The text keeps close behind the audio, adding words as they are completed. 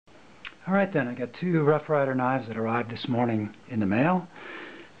Alright then, I got two Rough Rider knives that arrived this morning in the mail.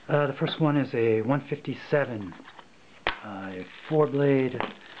 The first one is a 157 a 4-blade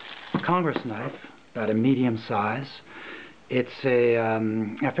Congress knife, about a medium size. It's a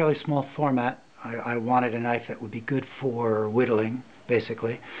fairly small format. I wanted a knife that would be good for whittling,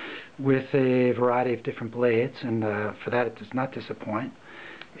 basically, with a variety of different blades, and for that it does not disappoint.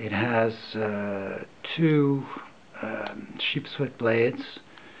 It has two sheepsfoot blades,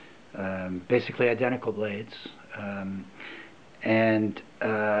 basically identical blades, and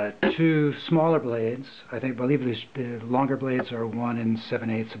two smaller blades. I believe the longer blades are 1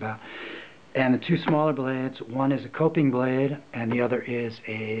 7/8 about, and the two smaller blades, one is a coping blade and the other is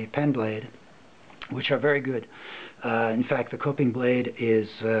a pen blade, which are very good. In fact, the coping blade is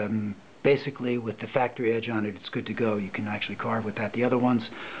basically with the factory edge on it, it's good to go. You can actually carve with that. The other ones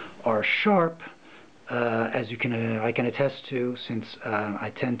are sharp, as I can attest to, since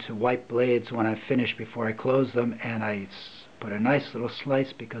I tend to wipe blades when I finish before I close them, and I put a nice little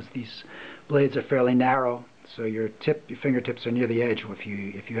slice because these blades are fairly narrow, so your fingertips are near the edge if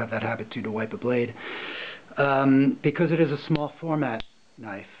you have that habit to wipe a blade. Because it is a small format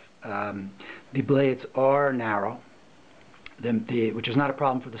knife, the blades are narrow, which is not a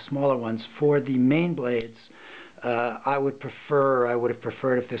problem for the smaller ones. For the main blades, I would have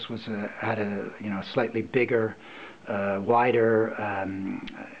preferred if this was had a slightly bigger, wider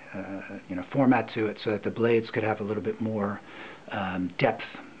format to it, so that the blades could have a little bit more depth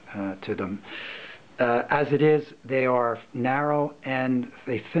to them. As it is, they are narrow, and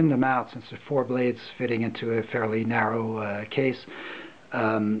they thin them out since there are 4 blades fitting into a fairly narrow case.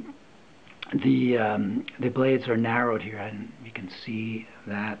 The blades are narrowed here, and you can see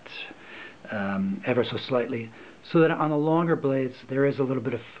that ever so slightly, so that on the longer blades there is a little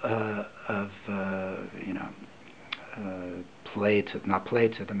bit of not play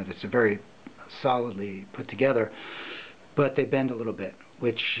to them. It's very solidly put together, but they bend a little bit,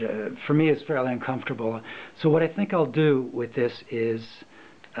 which for me is fairly uncomfortable. So what I think I'll do with this is,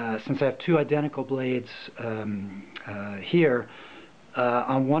 since I have two identical blades here,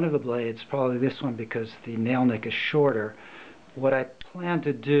 on one of the blades, probably this one because the nail nick is shorter, what I plan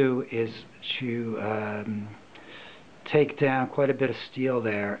to do is to take down quite a bit of steel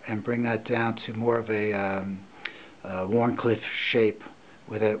there and bring that down to more of a Warncliffe shape,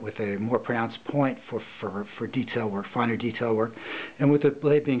 with a more pronounced point for detail work, finer detail work. And with the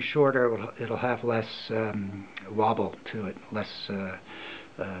blade being shorter, it'll have less wobble to it, less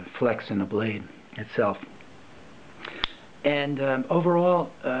flex in the blade itself. And overall,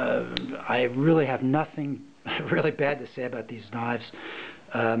 I really have nothing really bad to say about these knives.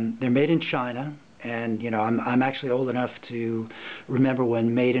 They're made in China, and I'm actually old enough to remember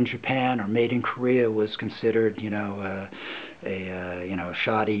when made in Japan or made in Korea was considered a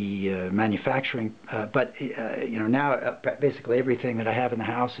shoddy manufacturing. But now basically everything that I have in the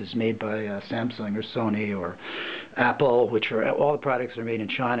house is made by Samsung or Sony or Apple, which are all the products are made in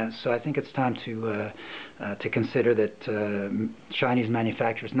China. So I think it's time to consider that Chinese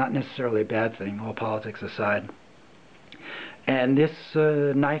manufacture is not necessarily a bad thing, all politics aside. And this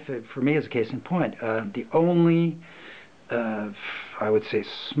knife, for me, is a case in point. The only, I would say,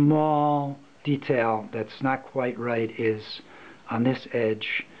 small detail that's not quite right is on this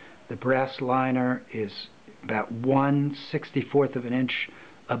edge. The brass liner is about 1/64 of an inch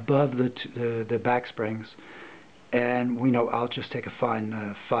above the back springs, and I'll just take a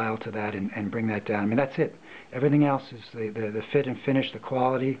fine file to that and bring that down. I mean, that's it. Everything else is the fit and finish, the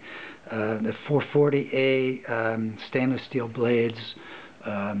quality. The 440A stainless steel blades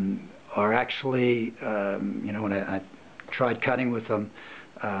are actually, when I tried cutting with them,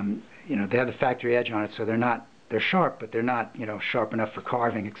 they have the factory edge on it, so they're sharp, but they're not sharp enough for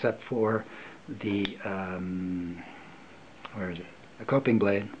carving, except for the where is it? The coping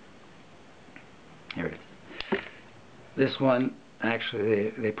blade. Here it is. This one, actually,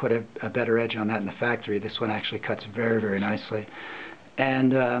 they put a better edge on that in the factory. This one actually cuts very, very nicely.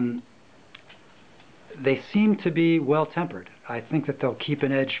 And they seem to be well tempered. I think that they'll keep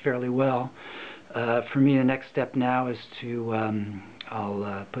an edge fairly well. For me, the next step now is to,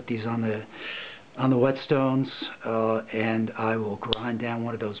 I'll put these on the whetstones, and I will grind down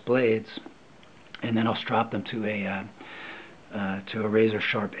one of those blades, and then I'll strap them to a razor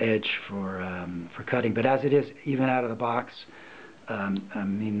sharp edge for cutting. But as it is, even out of the box, I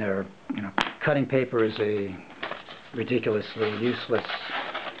mean, cutting paper is a ridiculously useless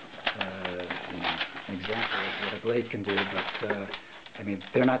example of what a blade can do. But I mean,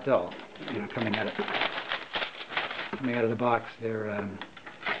 they're not dull. Coming out of the box, they're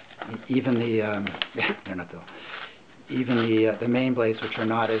even the they're not dull. Even the main blades, which are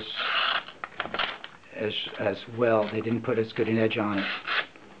not as as well. They didn't put as good an edge on it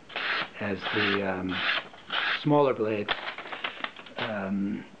as the smaller blades.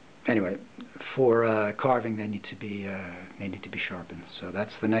 Anyway, for carving, they need to be sharpened. So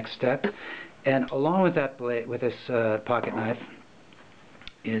that's the next step. And along with that blade, with this pocket knife,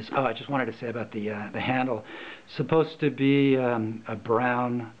 is I just wanted to say about the handle. Supposed to be a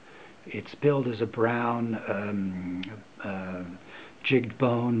brown. Its build is a brown jigged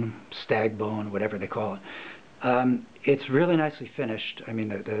bone, stag bone, whatever they call it. It's really nicely finished. I mean,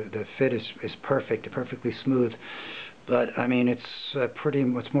 the fit is perfect, perfectly smooth. But I mean, it's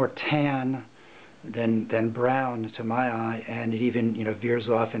it's more tan than brown to my eye, and it even veers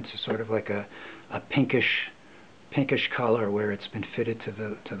off into sort of like a pinkish color where it's been fitted to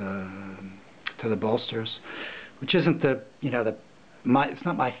the bolsters, which isn't it's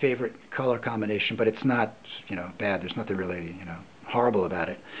not my favorite color combination, but it's not bad. There's nothing really horrible about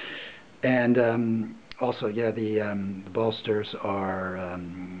it. And also, yeah, the bolsters are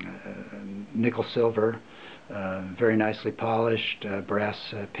nickel silver, very nicely polished,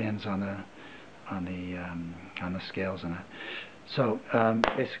 brass pins on the scales and that. So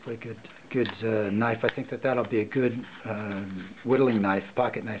basically, good knife. I think that'll be a good whittling knife,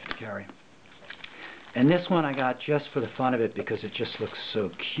 pocket knife to carry. And this one I got just for the fun of it because it just looks so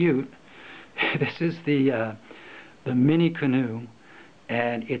cute. This is the Mini Canoe,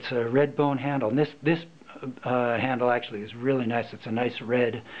 and it's a red bone handle. And this handle actually is really nice. It's a nice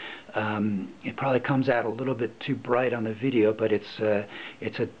red. It probably comes out a little bit too bright on the video, but it's a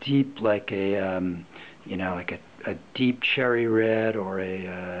deep, like a a deep cherry red or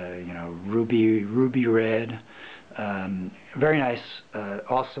a ruby red. Very nice.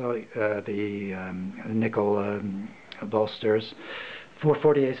 Also, the nickel bolsters.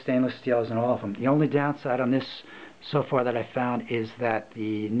 448 stainless steels in all of them. The only downside on this so far that I found is that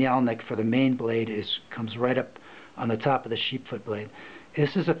the nail nick for the main blade comes right up on the top of the sheepfoot blade.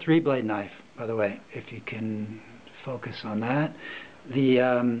 This is a 3-blade knife, by the way, if you can focus on that. You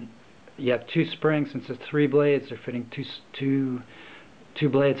have 2 springs. Since it's 3 blades, they're fitting two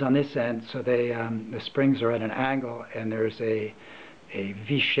blades on this end, so the springs are at an angle, and there's a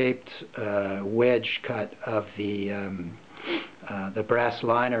V-shaped wedge cut of the brass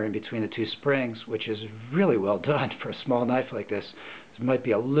liner in between the 2 springs, which is really well done for a small knife like this. There might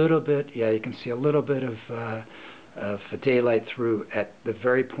be a little bit, yeah, you can see a little bit of daylight through at the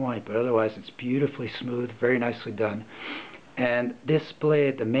very point, but otherwise it's beautifully smooth, very nicely done. And this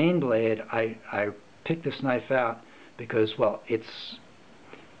blade, the main blade, I picked this knife out because, well, it's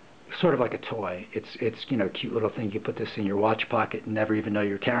sort of like a toy. It's a cute little thing. You put this in your watch pocket and never even know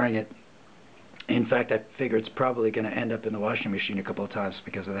you're carrying it. In fact, I figure it's probably going to end up in the washing machine a couple of times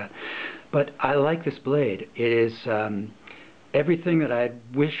because of that. But I like this blade. It is everything that I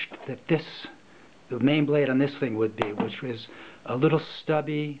wished that the main blade on this thing would be, which was a little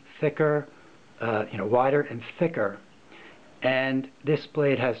stubby, thicker, wider and thicker. And this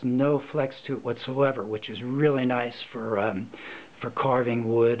blade has no flex to it whatsoever, which is really nice for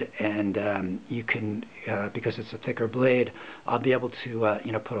carving wood, and you can, because it's a thicker blade, I'll be able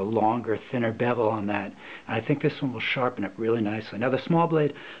to put a longer, thinner bevel on that. And I think this one will sharpen it really nicely. Now the small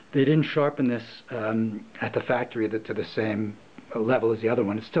blade, they didn't sharpen this at the factory to the same level as the other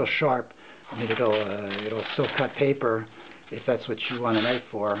one. It's still sharp. I mean, it'll still cut paper if that's what you want a knife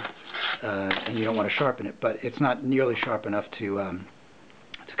for, and you don't want to sharpen it. But it's not nearly sharp enough to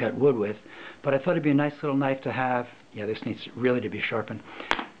cut wood with. But I thought it'd be a nice little knife to have. Yeah, this needs really to be sharpened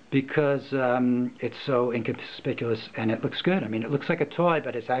because it's so inconspicuous and it looks good. I mean, it looks like a toy,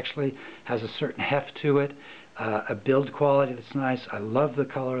 but it actually has a certain heft to it, a build quality that's nice. I love the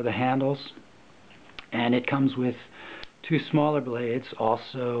color of the handles, and it comes with 2 smaller blades,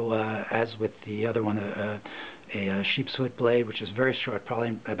 also as with the other one, a sheepsfoot blade, which is very short,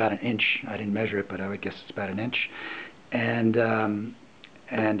 probably about 1 inch. I didn't measure it, but I would guess it's about 1 inch, and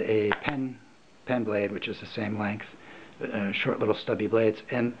a pen blade, which is the same length. Short little stubby blades.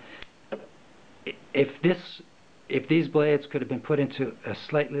 And if these blades could have been put into a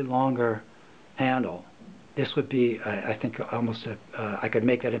slightly longer handle, this would be, I think, almost I could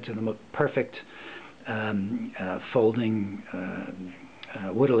make that into the perfect folding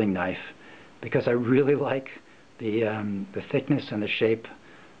whittling knife, because I really like the thickness and the shape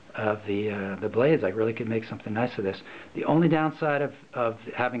of the blades. I really could make something nice of this. The only downside of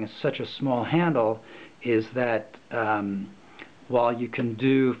having such a small handle is that while you can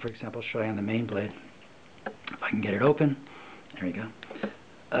do, for example, I'll show you on the main blade, if I can get it open, there you go.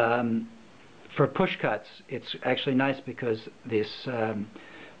 For push cuts, it's actually nice because this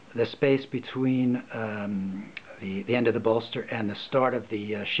the space between the end of the bolster and the start of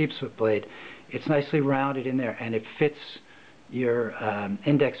the sheepswhip blade, it's nicely rounded in there, and it fits your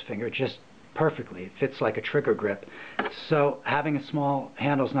index finger just perfectly. It fits like a trigger grip. So having a small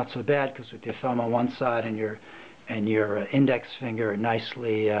handle is not so bad, because with your thumb on one side and your index finger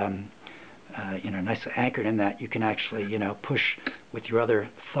nicely nicely anchored in that, you can actually push with your other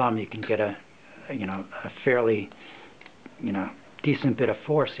thumb. You can get a fairly decent bit of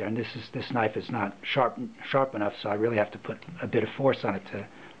force here. And this knife is not sharp enough, so I really have to put a bit of force on it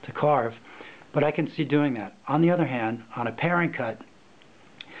to carve. But I can see doing that. On the other hand, on a paring cut,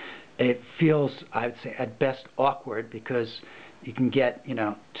 it feels, I would say, at best awkward, because you can get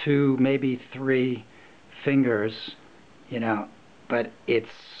 2, maybe 3 fingers, but it's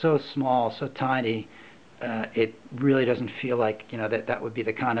so small, so tiny, it really doesn't feel like that would be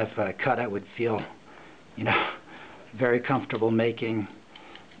the kind of cut I would feel very comfortable making.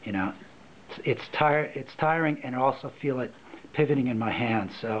 It's tiring, and I also feel it pivoting in my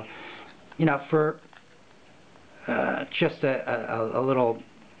hand. So for just a little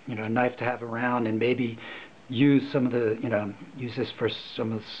knife to have around, and maybe use some of the use this for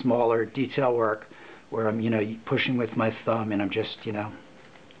some of the smaller detail work where I'm pushing with my thumb, and I'm just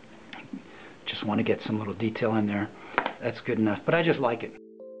want to get some little detail in there. That's good enough, but I just like it.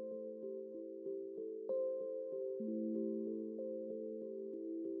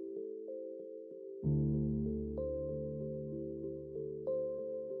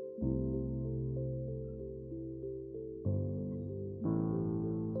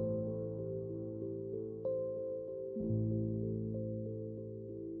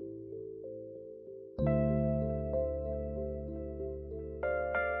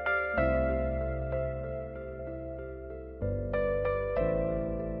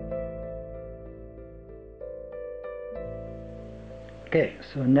 Okay,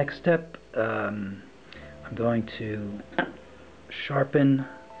 so next step, I'm going to sharpen.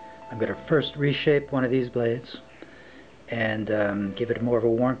 I'm going to first reshape one of these blades and give it more of a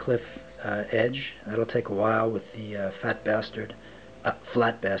Wharncliffe edge. That'll take a while with the flat bastard,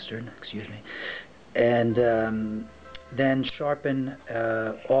 excuse me. And then sharpen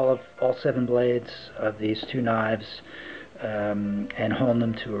all 7 blades of these 2 knives, and hone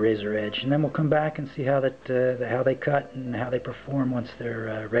them to a razor edge, and then we'll come back and see how how they cut and how they perform once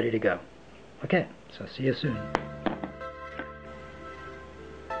they're ready to go. Okay, so see you soon.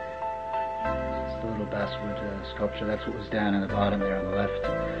 It's the little basswood sculpture. That's what was down in the bottom there on the left.